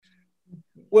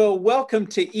Well, welcome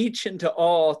to each and to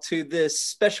all to this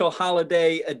special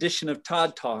holiday edition of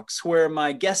Todd Talks, where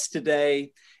my guest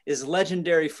today is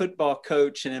legendary football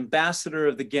coach and ambassador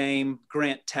of the game,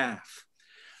 Grant Teaff.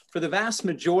 For the vast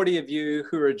majority of you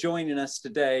who are joining us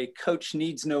today, Coach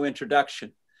needs no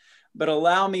introduction, but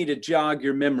allow me to jog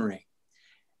your memory.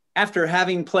 After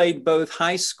having played both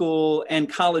high school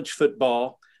and college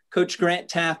football, Coach Grant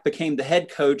Teaff became the head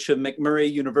coach of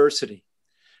McMurray University.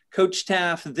 Coach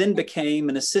Teaff then became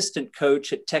an assistant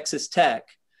coach at Texas Tech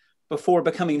before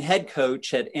becoming head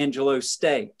coach at Angelo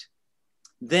State.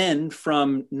 Then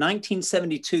from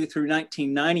 1972 through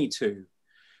 1992,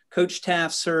 Coach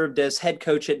Teaff served as head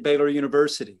coach at Baylor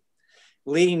University,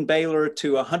 leading Baylor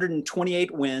to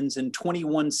 128 wins in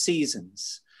 21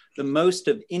 seasons, the most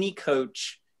of any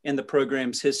coach in the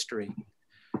program's history.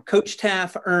 Coach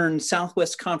Teaff earned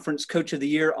Southwest Conference Coach of the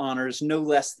Year honors no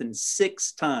less than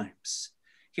 6 times.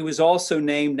 He was also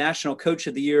named National Coach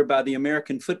of the Year by the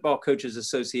American Football Coaches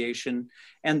Association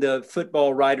and the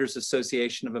Football Writers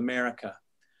Association of America.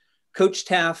 Coach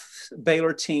Teaff's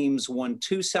Baylor teams won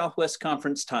 2 Southwest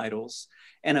Conference titles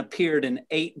and appeared in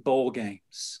 8 bowl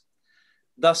games.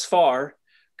 Thus far,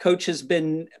 Coach has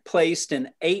been placed in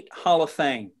 8 Hall of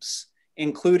Fames,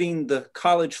 including the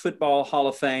College Football Hall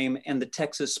of Fame and the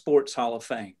Texas Sports Hall of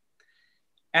Fame.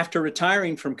 After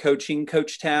retiring from coaching,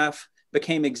 Coach Teaff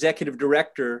became executive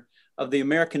director of the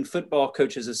American Football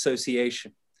Coaches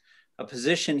Association, a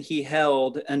position he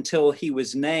held until he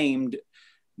was named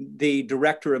the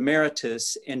director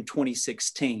emeritus in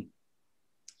 2016.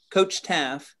 Coach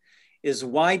Teaff is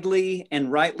widely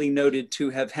and rightly noted to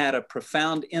have had a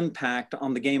profound impact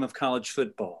on the game of college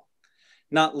football,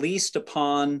 not least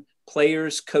upon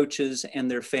players, coaches,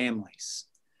 and their families.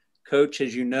 Coach,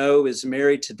 as you know, is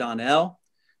married to Donnell,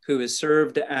 who has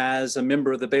served as a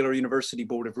member of the Baylor University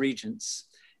Board of Regents,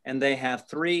 and they have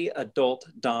 3 adult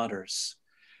daughters.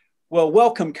 Well,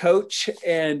 welcome, Coach,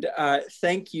 and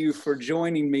thank you for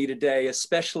joining me today,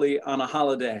 especially on a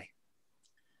holiday.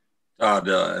 Todd,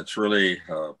 it's really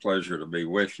a pleasure to be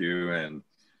with you, and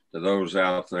to those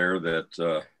out there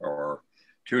that are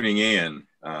tuning in,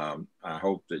 I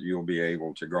hope that you'll be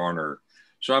able to garner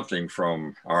something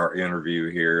from our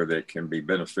interview here that can be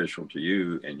beneficial to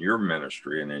you in your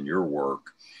ministry and in your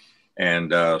work.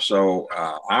 And so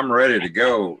I'm ready to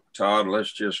go, Todd.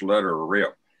 Let's just let her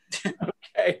rip.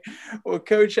 Okay. Well,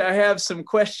 Coach, I have some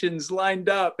questions lined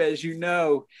up, as you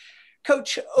know.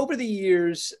 Coach, over the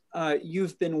years,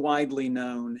 you've been widely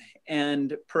known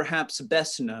and perhaps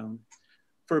best known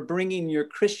for bringing your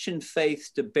Christian faith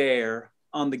to bear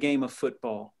on the game of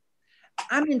football.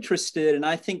 I'm interested, and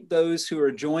I think those who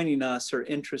are joining us are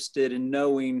interested in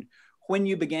knowing when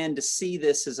you began to see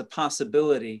this as a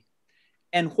possibility,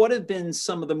 and what have been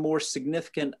some of the more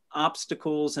significant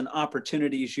obstacles and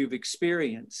opportunities you've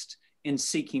experienced in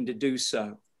seeking to do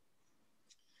so.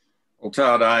 Well,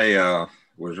 Todd, I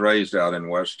was raised out in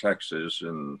West Texas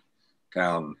in a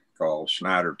town called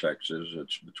Snyder, Texas.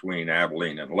 It's between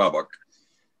Abilene and Lubbock.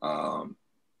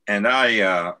 And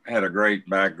I had a great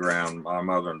background. My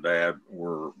mother and dad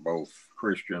were both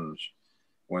Christians.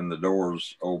 When the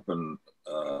doors opened,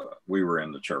 we were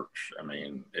in the church. I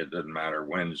mean, it didn't matter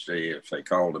Wednesday. If they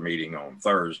called a meeting on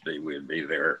Thursday, we'd be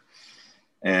there.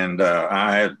 And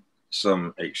I had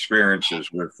some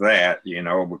experiences with that, you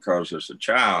know, because as a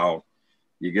child,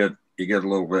 you get a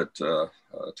little bit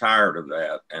tired of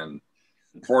that. And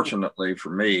fortunately for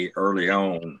me, early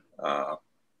on,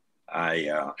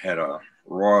 I had a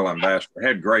Royal Ambassador,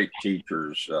 had great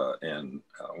teachers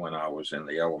when I was in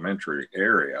the elementary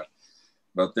area,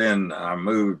 but then I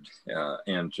moved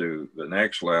into the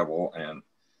next level and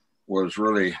was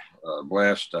really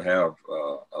blessed to have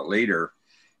a leader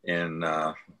in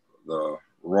the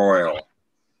Royal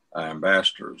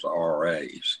Ambassadors,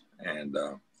 RAs, and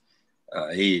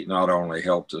he not only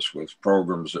helped us with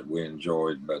programs that we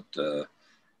enjoyed, but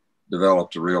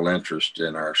developed a real interest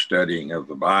in our studying of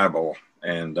the Bible.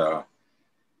 And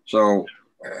so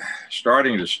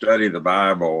starting to study the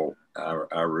Bible,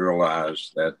 I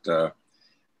realized that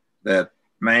that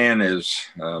man is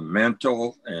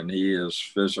mental, and he is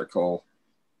physical,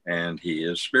 and he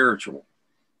is spiritual.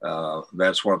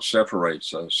 That's what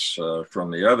separates us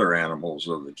from the other animals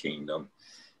of the kingdom,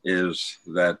 is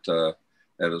that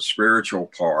a spiritual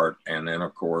part, and then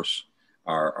of course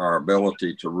our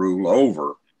ability to rule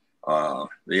over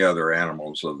the other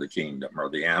animals of the kingdom, or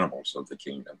the animals of the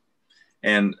kingdom.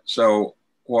 And so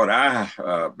what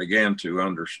I began to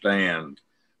understand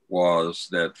was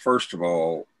that, first of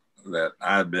all, that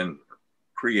I'd been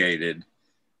created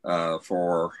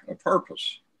for a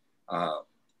purpose.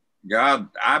 God,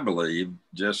 I believe,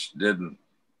 just didn't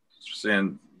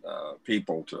send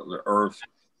people to the earth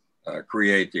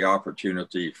create the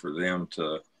opportunity for them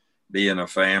to be in a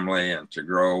family and to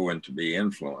grow and to be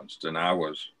influenced. And I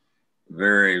was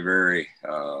very, very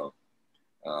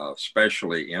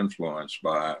specially influenced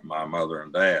by my mother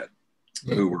and dad,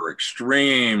 who were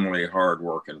extremely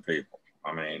hardworking people.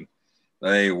 I mean,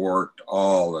 they worked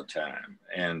all the time,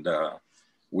 and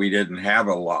we didn't have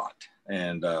a lot.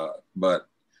 And but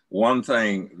one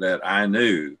thing that I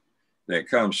knew, that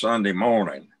come Sunday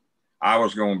morning, I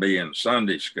was going to be in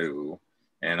Sunday school,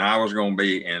 and I was going to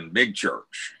be in big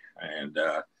church. And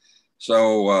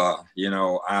so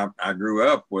I grew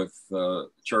up with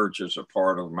church as a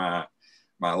part of my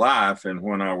life. And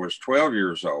when I was 12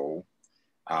 years old,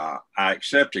 I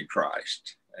accepted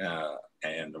Christ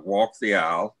and walked the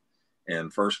aisle in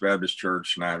First Baptist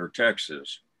Church, Snyder,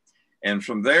 Texas. And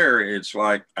from there, it's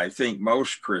like, I think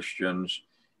most Christians,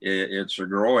 it's a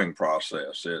growing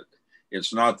process.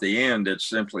 It's not the end, it's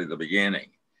simply the beginning.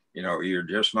 You know, you're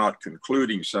just not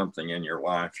concluding something in your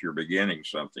life, you're beginning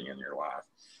something in your life.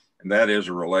 And that is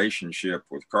a relationship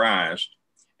with Christ,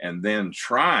 and then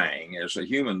trying as a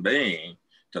human being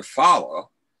to follow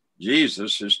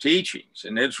Jesus's teachings.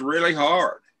 And it's really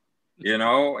hard, you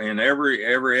know, in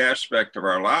every aspect of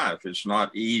our life. It's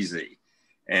not easy.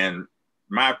 And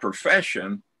my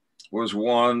profession was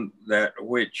one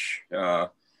which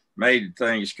made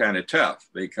things kind of tough,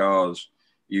 because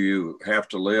you have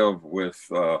to live with,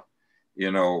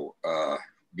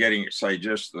 getting, say,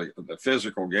 just the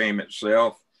physical game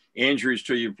itself, injuries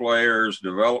to your players,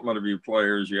 development of your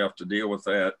players. You have to deal with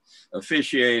that.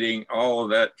 Officiating, all of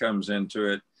that comes into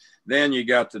it. Then you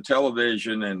got the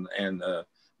television and the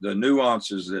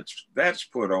nuances that's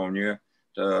put on you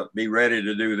to be ready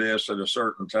to do this at a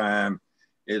certain time.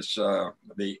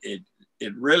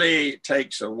 It really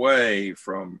takes away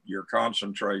from your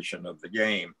concentration of the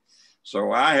game.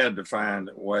 So I had to find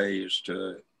ways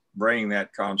to bring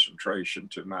that concentration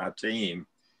to my team.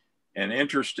 And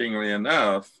interestingly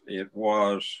enough, it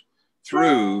was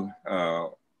through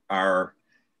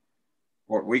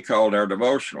what we called our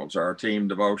devotionals, our team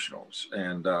devotionals.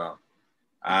 And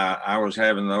I was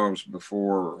having those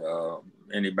before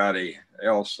anybody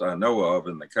else I know of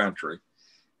in the country.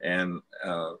 And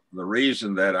the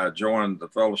reason that I joined the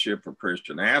Fellowship of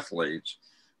Christian Athletes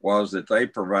was that they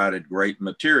provided great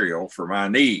material for my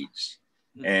needs.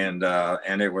 And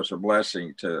it was a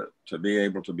blessing to be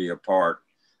able to be a part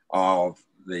of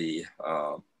the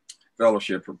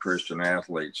Fellowship of Christian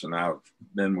Athletes. And I've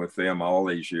been with them all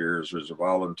these years as a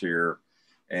volunteer,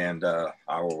 and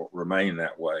I will remain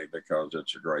that way because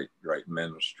it's a great, great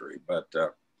ministry. But,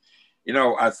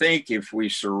 I think if we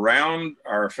surround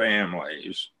our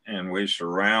families and we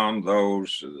surround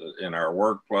those in our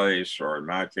workplace, or in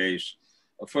my case,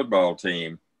 a football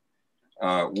team,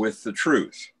 with the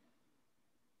truth,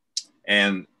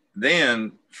 and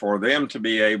then for them to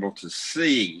be able to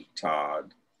see,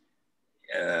 Todd,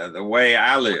 the way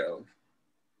I live,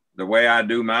 the way I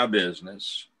do my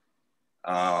business,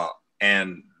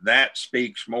 and that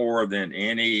speaks more than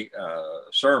any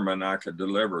sermon I could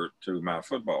deliver to my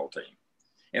football team.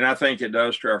 And I think it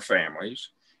does to our families.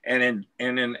 And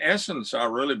in essence, I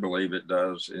really believe it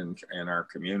does in our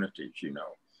communities.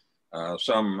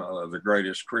 Some of the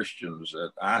greatest Christians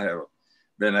that I have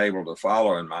been able to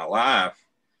follow in my life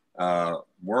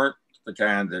weren't the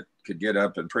kind that could get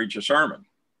up and preach a sermon,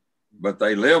 but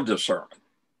they lived a sermon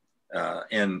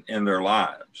in their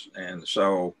lives. And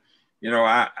so,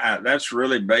 I that's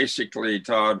really basically,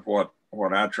 Todd, what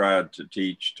I tried to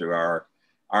teach to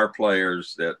our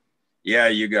players, that, yeah,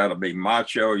 you got to be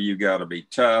macho, you got to be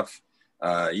tough,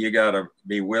 you got to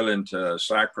be willing to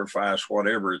sacrifice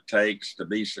whatever it takes to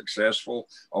be successful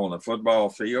on the football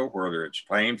field, whether it's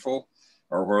painful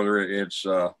or whether it's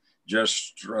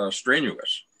just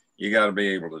strenuous. You got to be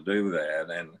able to do that.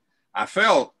 And I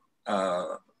felt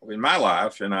in my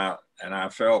life, and I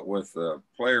felt with the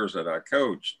players that I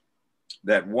coached,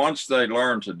 that once they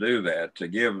learn to do that, to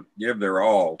give their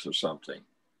all to something,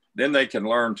 then they can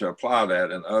learn to apply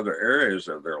that in other areas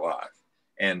of their life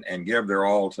and give their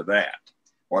all to that,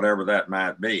 whatever that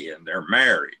might be. In their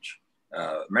marriage,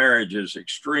 marriage is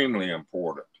extremely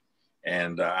important.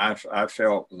 And I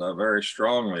felt very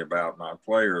strongly about my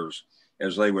players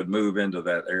as they would move into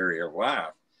that area of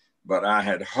life. But I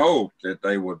had hoped that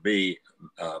they would be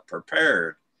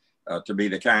prepared to be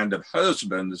the kind of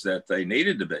husbands that they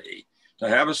needed to be to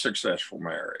have a successful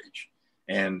marriage.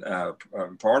 And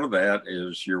part of that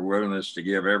is your willingness to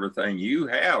give everything you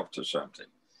have to something.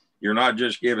 You're not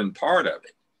just giving part of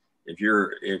it. If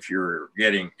you're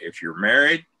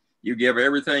married, you give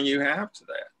everything you have to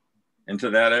that,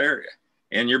 into that area.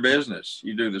 In your business,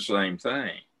 you do the same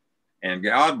thing. And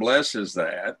God blesses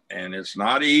that. And it's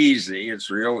not easy. It's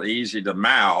real easy to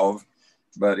mouth,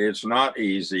 but it's not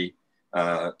easy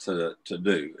to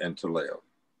do and to live.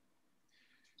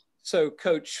 So,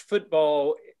 Coach,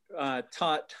 football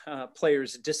taught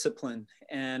players discipline,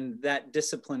 and that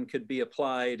discipline could be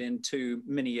applied into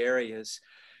many areas.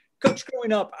 Coach,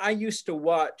 growing up, I used to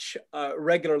watch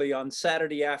regularly on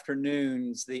Saturday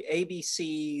afternoons the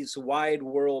ABC's Wide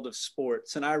World of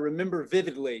Sports. And I remember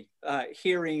vividly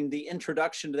hearing the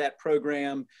introduction to that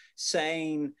program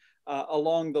saying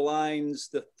along the lines,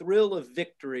 the thrill of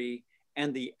victory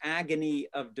and the agony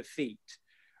of defeat.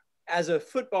 As a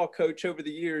football coach over the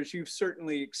years, you've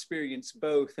certainly experienced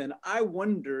both. And I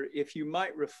wonder if you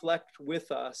might reflect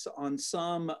with us on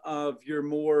some of your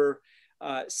more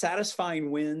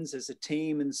satisfying wins as a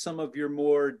team and some of your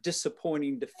more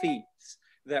disappointing defeats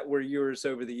that were yours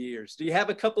over the years. Do you have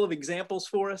a couple of examples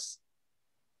for us?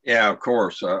 Yeah, of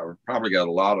course. I've probably got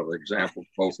a lot of examples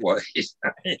both ways,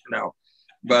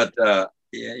 but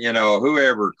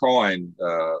whoever coined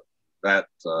that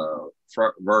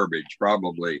verbiage,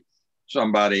 probably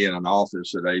somebody in an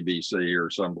office at ABC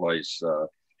or someplace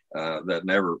that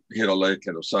never hit a lick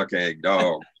at a suck egg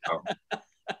dog.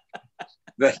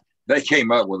 They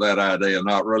came up with that idea,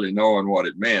 not really knowing what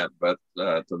it meant. But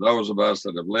to those of us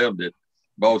that have lived it,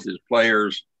 both as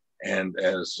players and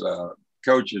as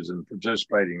coaches and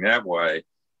participating that way,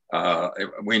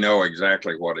 we know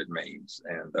exactly what it means.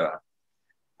 And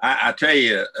I tell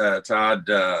you, Todd,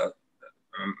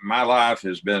 my life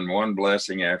has been one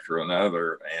blessing after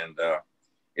another, and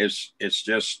it's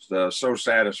just so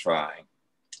satisfying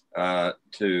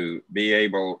to be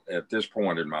able at this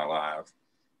point in my life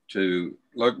to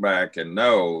look back and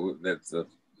know that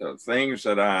the things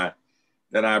that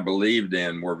I believed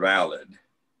in were valid,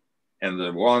 and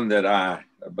the one that I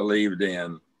believed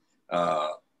in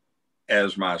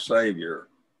as my Savior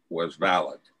was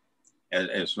valid. And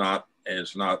it's not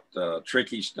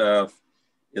tricky stuff.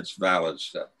 It's valid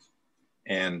stuff.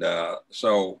 And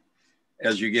so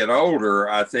as you get older,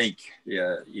 I think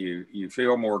you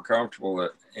feel more comfortable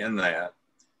in that.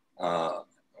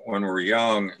 When we're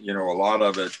young, a lot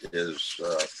of it is,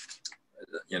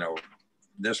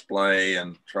 display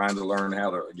and trying to learn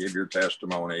how to give your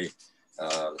testimony,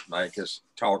 make us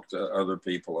talk to other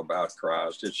people about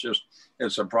Christ.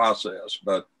 It's a process.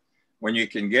 But when you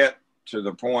can get to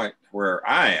the point where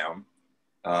I am,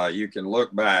 you can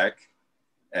look back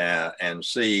and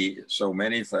see so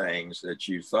many things that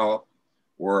you thought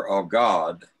were of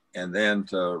God, and then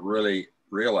to really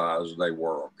realize they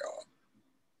were of God.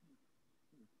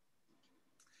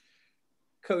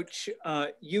 Coach,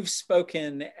 you've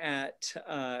spoken at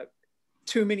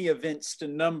too many events to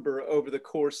number over the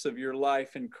course of your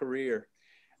life and career.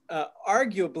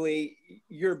 Arguably,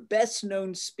 your best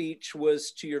known speech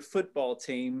was to your football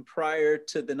team prior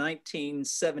to the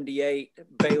 1978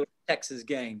 Baylor-Texas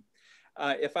game.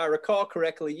 If I recall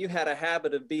correctly, you had a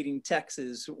habit of beating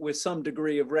Texas with some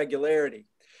degree of regularity.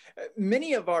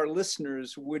 Many of our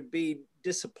listeners would be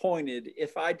disappointed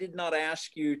if I did not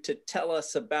ask you to tell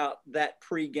us about that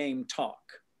pregame talk.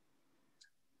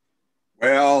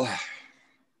 Well,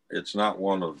 it's not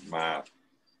one of my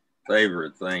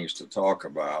favorite things to talk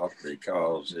about,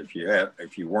 because if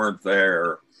you weren't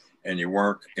there and you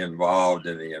weren't involved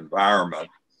in the environment,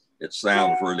 it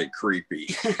sounds really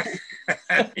creepy.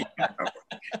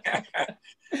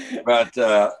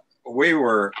 But we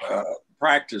were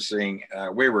practicing.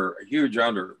 We were huge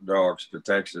underdogs to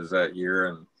Texas that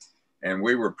year, and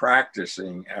we were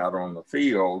practicing out on the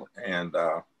field, and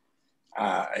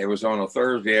it was on a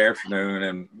Thursday afternoon,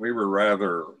 and we were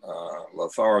rather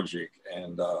lethargic,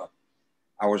 and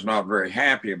I was not very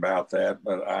happy about that,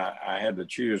 but I had to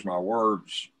choose my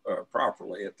words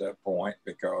properly at that point,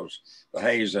 because the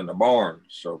hay's in the barn,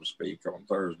 so to speak, on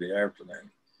Thursday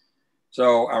afternoon.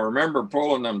 So I remember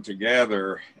pulling them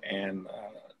together and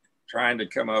trying to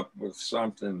come up with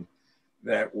something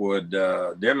that would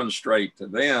demonstrate to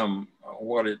them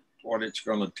what it's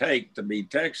going to take to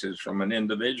beat Texas from an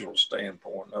individual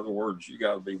standpoint. In other words, you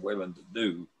got to be willing to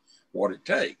do what it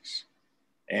takes.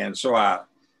 And so I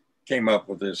came up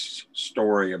with this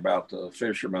story about the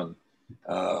fisherman,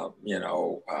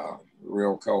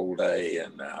 real cold day,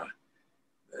 and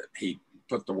he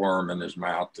put the worm in his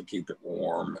mouth to keep it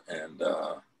warm. And,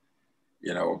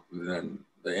 then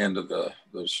the end of the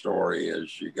story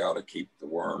is you got to keep the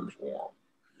worms warm,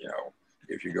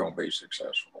 if you're going to be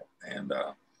successful. And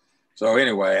so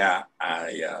anyway,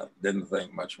 I didn't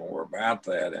think much more about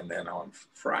that. And then on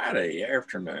Friday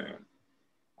afternoon,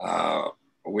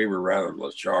 we were rather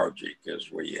lethargic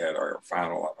as we had our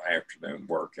final afternoon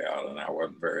workout, and I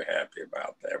wasn't very happy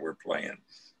about that. We're playing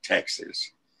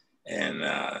Texas. and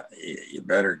you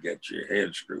better get your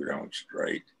head screwed on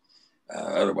straight.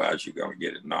 Otherwise, you're going to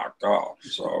get it knocked off.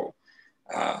 So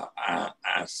I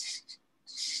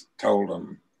told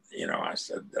him, I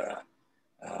said,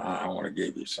 I want to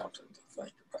give you something to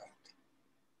think about.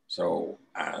 So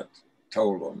I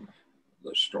told him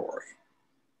the story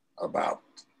about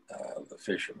the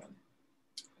fisherman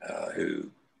who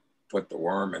put the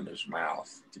worm in his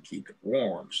mouth to keep it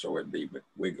warm so it'd be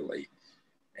wiggly,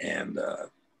 and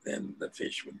then the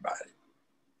fish would bite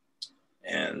it.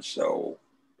 And so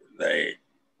it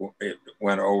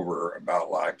went over about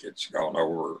like it's gone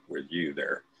over with you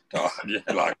there, Todd.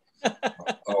 Like,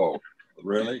 oh,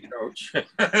 really, Coach?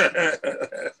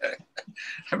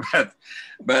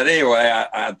 but anyway,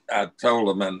 I told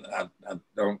him, and I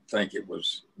don't think it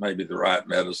was maybe the right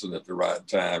medicine at the right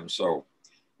time. So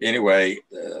anyway,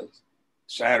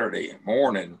 Saturday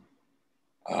morning,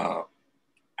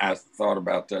 I thought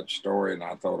about that story, and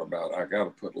I thought about, I got to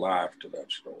put life to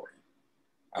that story.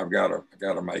 I've got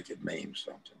to make it mean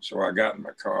something. So I got in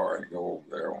my car and go over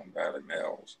there on Valley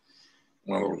Mills,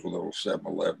 one of those little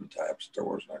 7-Eleven type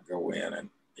stores, and I go in, and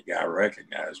the guy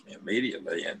recognized me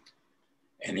immediately,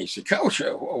 and he said, "Coach,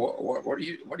 what do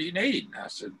you need?" And I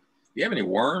said, "Do you have any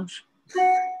worms?"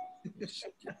 He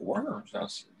said, "Worms?" I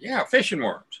said, "Yeah, fishing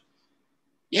worms."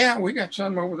 "Yeah, we got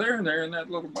some over there, and they're in that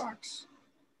little box."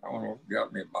 I went over,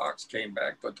 got me a box, came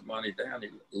back, put the money down. He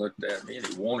looked at me, and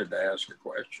he wanted to ask a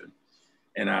question.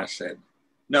 And I said,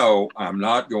 "No, I'm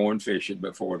not going fishing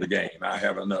before the game. I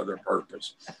have another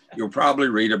purpose. You'll probably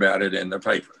read about it in the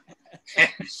paper."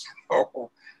 And so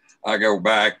I go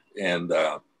back and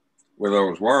with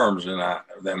those worms, and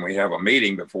then we have a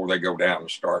meeting before they go down and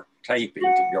start taping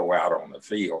to go out on the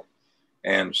field.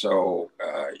 And so,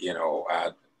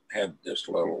 I had this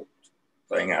little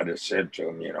thing I just said to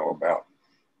him, about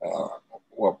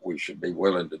what we should be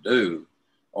willing to do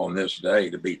on this day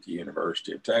to beat the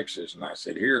University of Texas. And I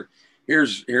said,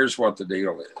 here's what the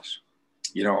deal is.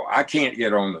 I can't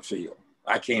get on the field.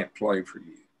 I can't play for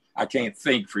you. I can't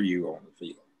think for you on the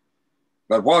field.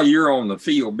 But while you're on the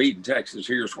field beating Texas,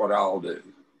 here's what I'll do.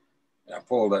 And I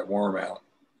pulled that worm out,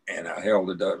 and I held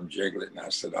it up and jiggled it, and I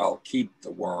said, "I'll keep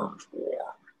the worms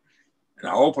warm." And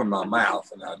I opened my mouth,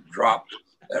 and I dropped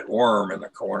that worm in the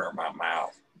corner of my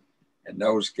mouth. And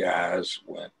those guys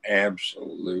went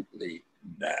absolutely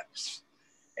nuts.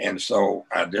 And so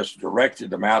I just directed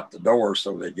them out the door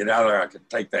so they get out of there. I could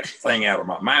take that thing out of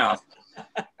my mouth.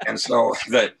 And so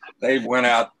they went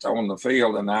out on the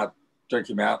field, and I took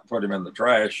him out and put him in the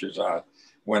trash as I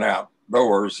went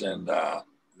outdoors, and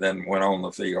then went on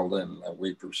the field, and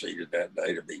we proceeded that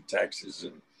day to beat Texas.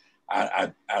 And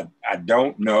I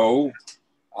don't know,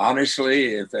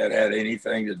 honestly, if that had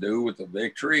anything to do with the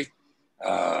victory.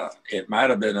 It might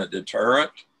have been a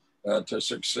deterrent to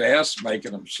success,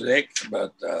 making them sick,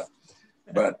 but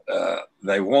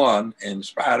they won in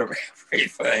spite of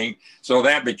everything. So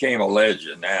that became a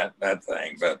legend, that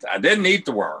thing. But I didn't eat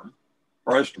the worm,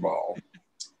 first of all.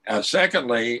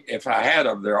 Secondly, if I had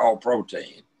them, they're all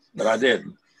protein, but I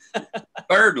didn't.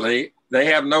 Thirdly, they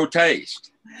have no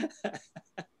taste.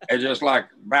 It's just like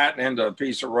biting into a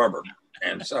piece of rubber.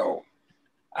 And so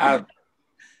I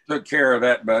took care of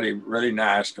that buddy really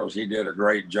nice, because he did a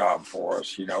great job for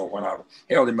us. When I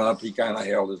held him up, he kind of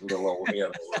held his little old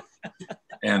head over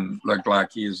and looked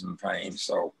like he was in pain.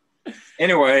 So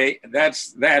anyway,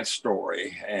 that's that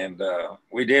story. And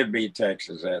we did beat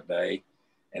Texas that day.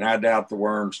 And I doubt the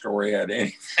worm story had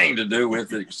anything to do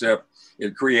with it, except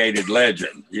it created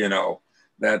legend,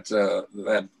 that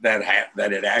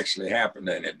it actually happened,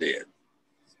 and it did.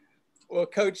 Well,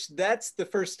 Coach, that's the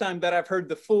first time that I've heard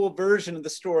the full version of the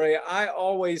story. I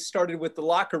always started with the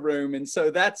locker room, and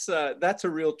so that's a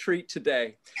real treat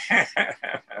today.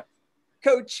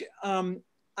 Coach,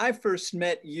 I first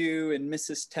met you and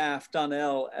Mrs. Taft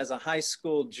Donnell as a high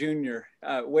school junior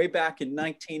way back in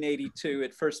 1982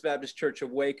 at First Baptist Church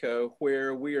of Waco,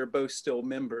 where we are both still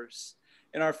members.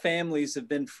 And our families have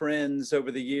been friends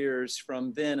over the years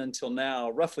from then until now,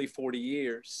 roughly 40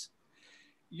 years.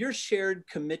 Your shared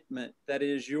commitment, that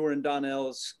is your and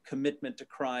Donnell's commitment to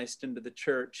Christ and to the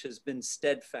church, has been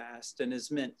steadfast and has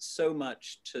meant so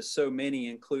much to so many,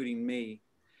 including me.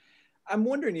 I'm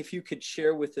wondering if you could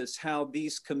share with us how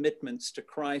these commitments to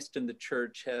Christ and the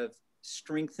church have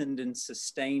strengthened and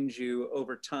sustained you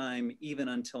over time, even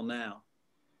until now.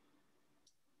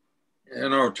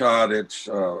 Todd, it's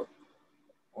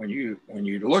when you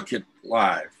look at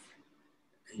life,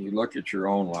 you look at your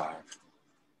own life,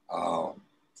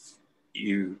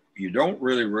 you don't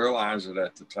really realize it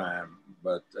at the time,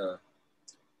 but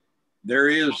there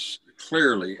is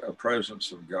clearly a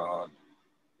presence of God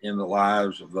in the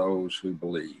lives of those who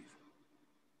believe.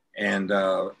 And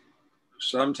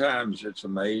sometimes it's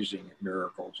amazing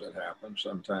miracles that happen.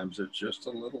 Sometimes it's just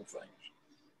the little things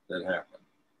that happen.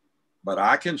 But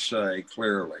I can say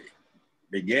clearly,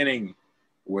 beginning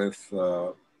with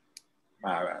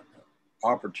my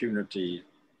opportunity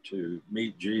to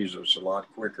meet Jesus a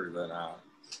lot quicker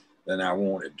than I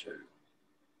wanted to.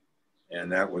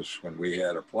 And that was when we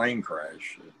had a plane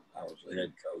crash. I was the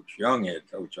head coach, young head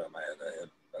coach I had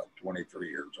about 23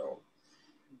 years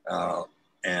old.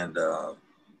 And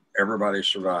everybody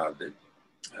survived it.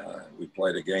 We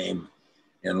played a game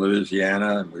in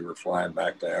Louisiana, and we were flying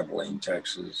back to Abilene,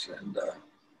 Texas, and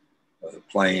the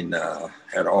plane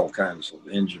had all kinds of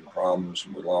engine problems,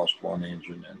 and we lost one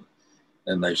engine, and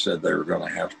then they said they were going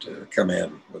to have to come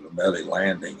in with a belly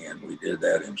landing, and we did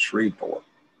that in Shreveport,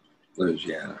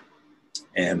 Louisiana.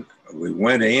 And we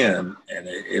went in, and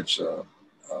it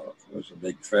was a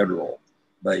big federal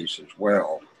base as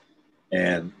well.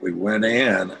 And we went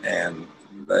in, and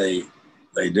they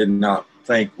did not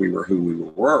think we were who we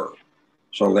were.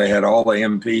 So they had all the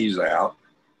MPs out.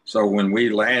 So when we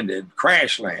landed,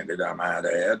 crash landed, I might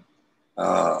add,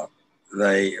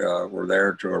 they were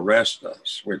there to arrest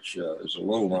us, which is a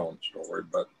little known story,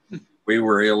 but we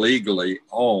were illegally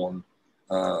on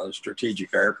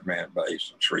Strategic Air Command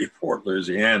base in Shreveport,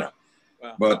 Louisiana.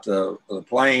 Wow. But the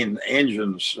plane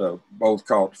engines both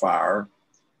caught fire.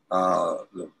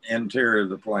 The interior of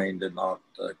the plane did not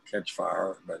catch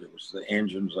fire, but it was the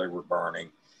engines they were burning.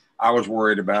 I was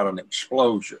worried about an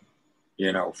explosion,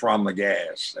 from the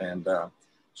gas. And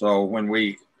so when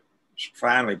we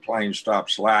finally plane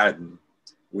stopped sliding,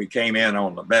 we came in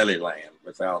on the belly land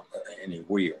without any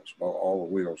wheels. All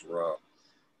the wheels were up.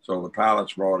 So the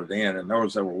pilots brought it in, and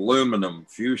those were aluminum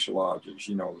fuselages,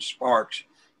 the sparks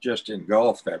just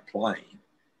engulfed that plane.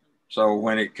 So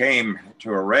when it came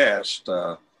to arrest,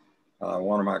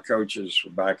 one of my coaches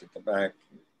back at the back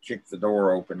kicked the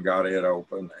door open, got it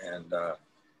open. And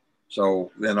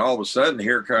so then all of a sudden,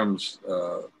 here comes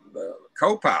the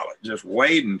co-pilot just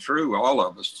wading through all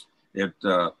of us. It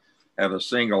had a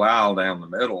single aisle down the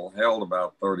middle, held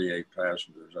about 38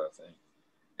 passengers, I think.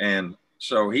 And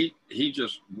so we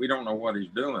don't know what he's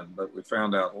doing, but we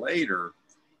found out later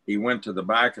he went to the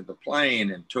back of the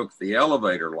plane and took the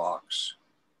elevator locks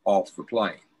off the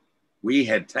plane. We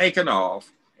had taken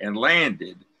off and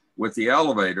landed with the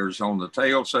elevators on the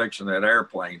tail section of that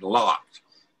airplane locked.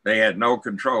 They had no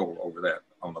control over that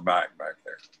on the back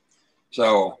there.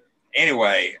 So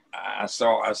anyway, I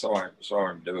saw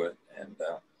him do it, and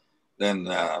then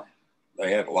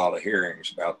they had a lot of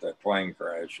hearings about that plane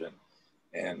crash,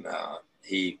 and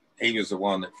he was the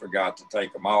one that forgot to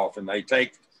take them off, and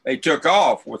they took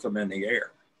off with them in the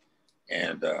air,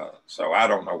 and so I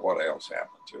don't know what else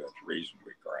happened to it. The reason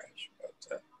we crashed,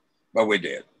 but we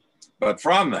did. But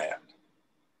from that,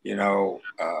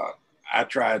 I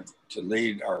tried to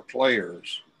lead our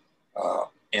players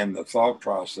in the thought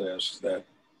process that,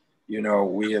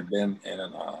 we had been in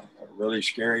a really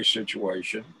scary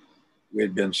situation. We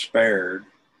had been spared,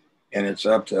 and it's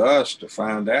up to us to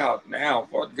find out now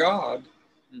what God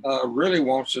really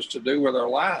wants us to do with our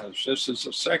lives. This is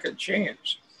a second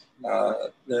chance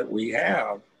that we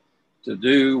have to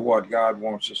do what God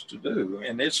wants us to do.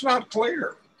 And it's not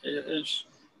clear. It's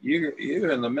you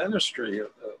in the ministry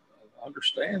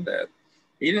understand that.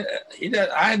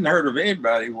 I hadn't heard of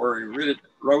anybody where he really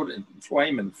wrote in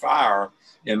flaming fire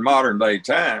in modern day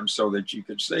times so that you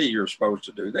could see you're supposed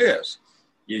to do this.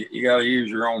 You got to use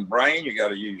your own brain. You got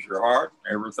to use your heart,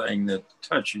 everything that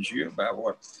touches you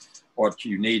about what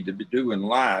you need to do in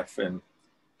life. And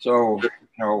so,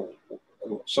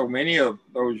 so many of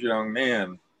those young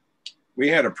men, we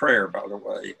had a prayer, by the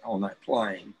way, on that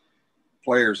plane.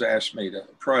 Players asked me to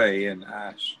pray, and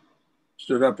I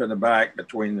stood up in the back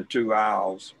between the two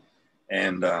aisles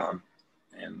and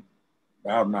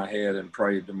bowed my head and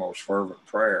prayed the most fervent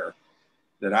prayer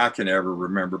that I can ever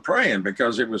remember praying,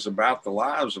 because it was about the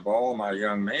lives of all my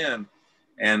young men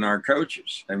and our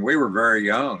coaches. And we were very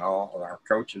young. All of our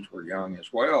coaches were young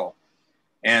as well.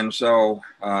 And so,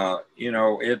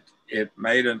 it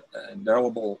made an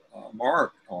indelible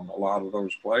mark on a lot of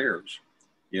those players,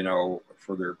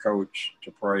 for their coach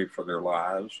to pray for their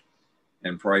lives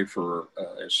and pray for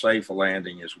as safe a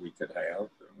landing as we could have.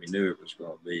 We knew it was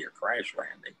going to be a crash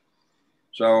landing.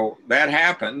 So that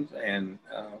happened, and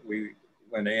we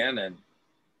went in and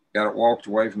walked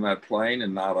away from that plane,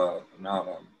 and not a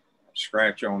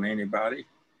scratch on anybody.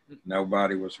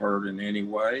 Nobody was hurt in any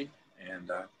way,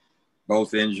 and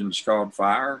both engines caught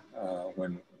fire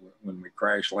when we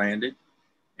crash landed,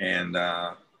 and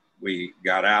we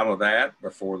got out of that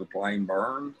before the plane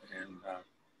burned. And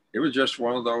it was just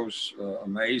one of those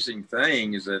amazing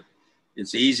things that,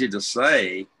 it's easy to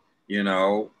say, you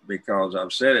know, because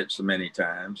I've said it so many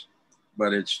times,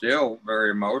 but it's still very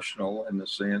emotional in the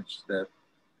sense that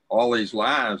all these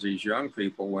lives, these young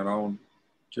people went on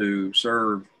to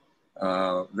serve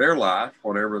their life,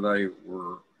 whatever they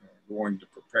were going to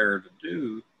prepare to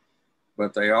do,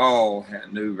 but they all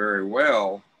knew very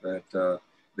well that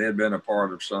they had been a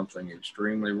part of something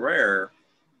extremely rare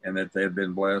and that they had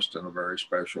been blessed in a very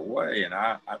special way. And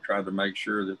I tried to make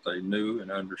sure that they knew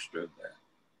and understood that.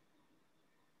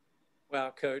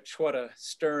 Wow, Coach, what a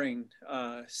stirring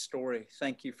story.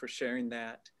 Thank you for sharing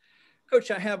that.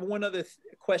 Coach, I have one other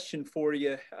question for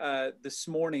you this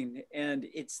morning, and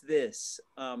it's this.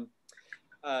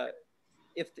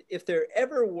 If there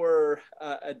ever were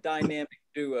a dynamic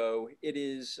duo, it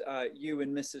is you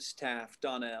and Mrs. Taft,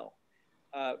 Donnell.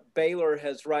 Baylor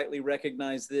has rightly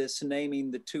recognized this,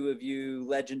 naming the two of you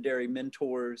legendary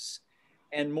mentors.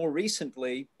 And more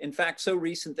recently, in fact, so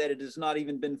recent that it has not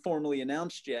even been formally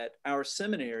announced yet, our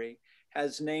seminary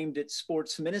has named its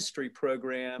sports ministry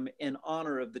program in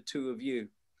honor of the two of you.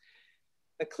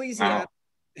 Wow.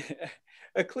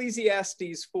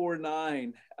 Ecclesiastes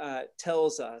 4:9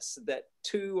 tells us that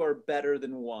two are better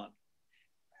than one.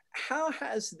 How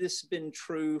has this been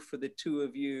true for the two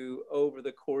of you over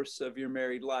the course of your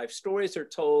married life? Stories are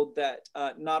told that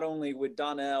not only would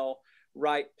Donnell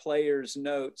write players'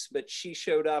 notes, but she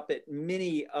showed up at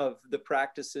many of the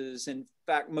practices, in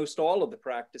fact, most all of the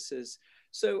practices.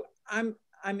 So I'm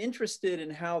interested in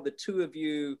how the two of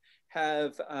you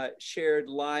have shared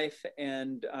life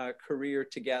and career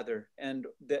together and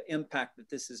the impact that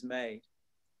this has made.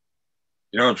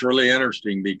 You know, it's really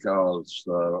interesting because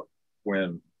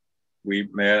when we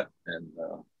met and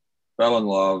fell in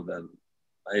love and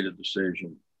made a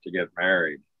decision to get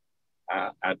married,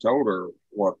 I told her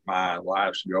what my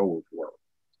life's goals were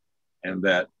and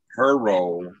that her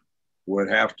role would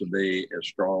have to be as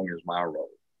strong as my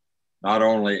role, not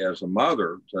only as a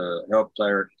mother to help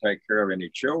take care of any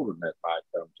children that might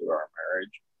come to our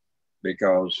marriage,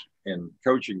 because in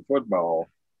coaching football,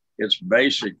 it's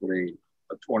basically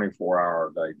a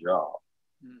 24-hour-a-day job.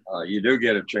 You do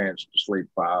get a chance to sleep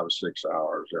 5 or 6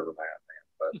 hours every now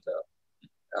and then,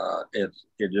 but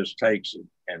it just takes it.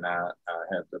 And I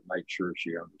had to make sure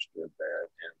she understood that.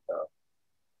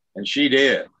 And she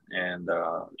did. And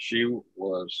she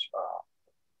was,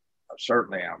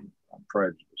 certainly I'm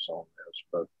prejudiced on this,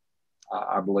 but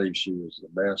I believe she was the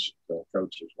best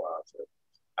coach's wife that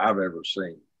I've ever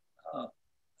seen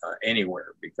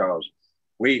anywhere, because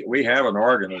we have an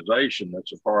organization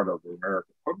that's a part of the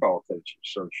American Football Coaches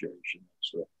Association.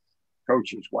 It's the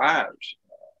coaches' wives.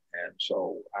 And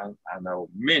so I know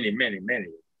many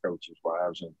coaches'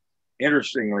 wives. And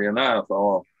interestingly enough,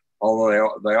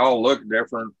 although they all look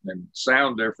different and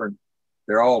sound different,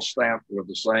 they're all stamped with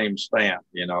the same stamp.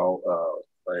 You know,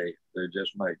 they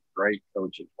just make great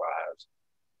coaches' wives.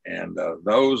 And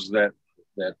those that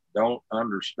don't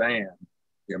understand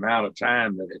the amount of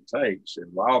time that it takes,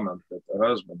 involvement that the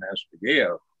husband has to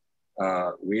give,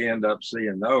 we end up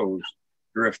seeing those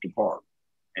drift apart.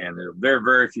 And they're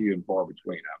very few and far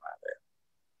between, I might add.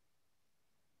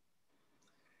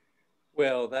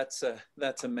 Well,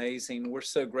 that's amazing. We're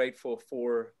so grateful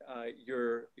for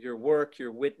your work,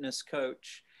 your witness,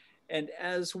 Coach. And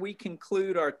as we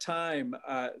conclude our time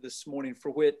this morning,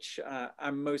 for which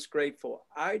I'm most grateful,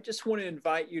 I just want to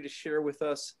invite you to share with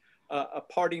us a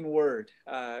parting word.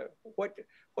 What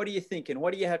are you thinking?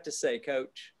 What do you have to say,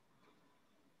 Coach?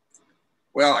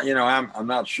 Well, you know, I'm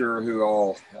not sure who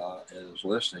all is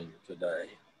listening today,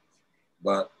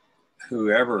 but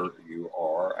whoever you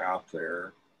are out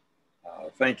there,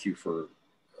 thank you for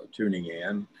tuning in.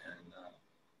 And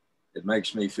it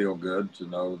makes me feel good to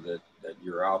know that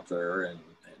you're out there and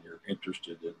you're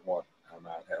interested in what I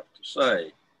might have to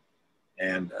say.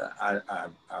 And I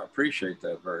appreciate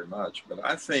that very much. But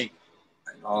I think,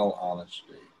 in all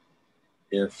honesty,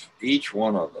 if each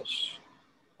one of us,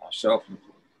 myself included,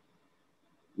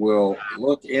 will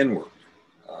look inward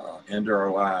into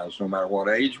our lives, no matter what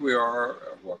age we are,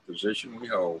 or what position we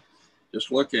hold,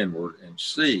 just look inward and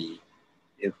see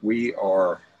if we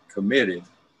are committed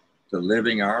to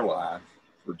living our life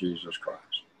for Jesus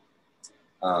Christ.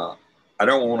 I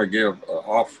don't want to give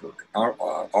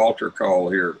an altar call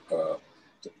here,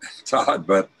 Todd,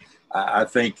 but I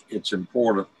think it's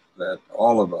important that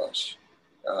all of us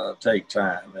take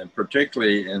time, and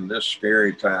particularly in this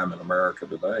scary time in America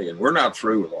today. And we're not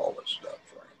through with all this stuff,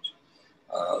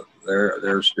 friends.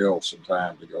 There's still some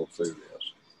time to go through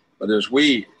this. But as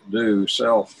we do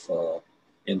self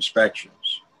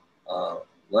inspections,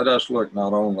 let us look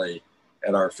not only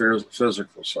at our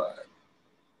physical side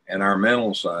and our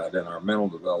mental side and our mental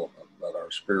development, but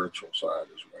our spiritual side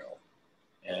as well.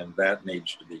 And that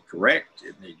needs to be correct.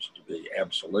 It needs to be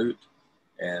absolute,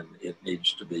 and it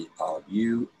needs to be of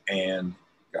you and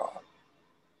God.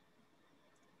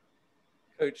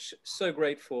 Coach, so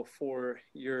grateful for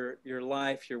your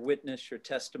life, your witness, your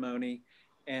testimony,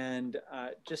 and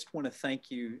just want to thank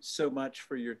you so much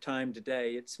for your time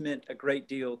today. It's meant a great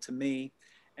deal to me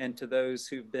and to those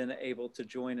who've been able to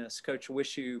join us. Coach, I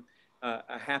wish you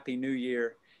a happy new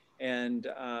year, and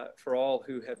for all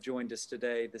who have joined us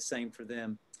today, the same for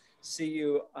them. See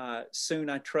you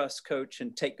soon, I trust, Coach,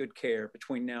 and take good care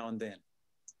between now and then.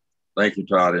 Thank you,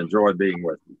 Todd. Enjoyed being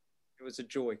with you. It was a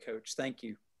joy, Coach. Thank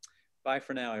you. Bye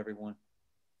for now, everyone.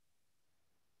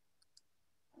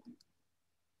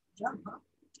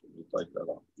 You take that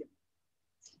off.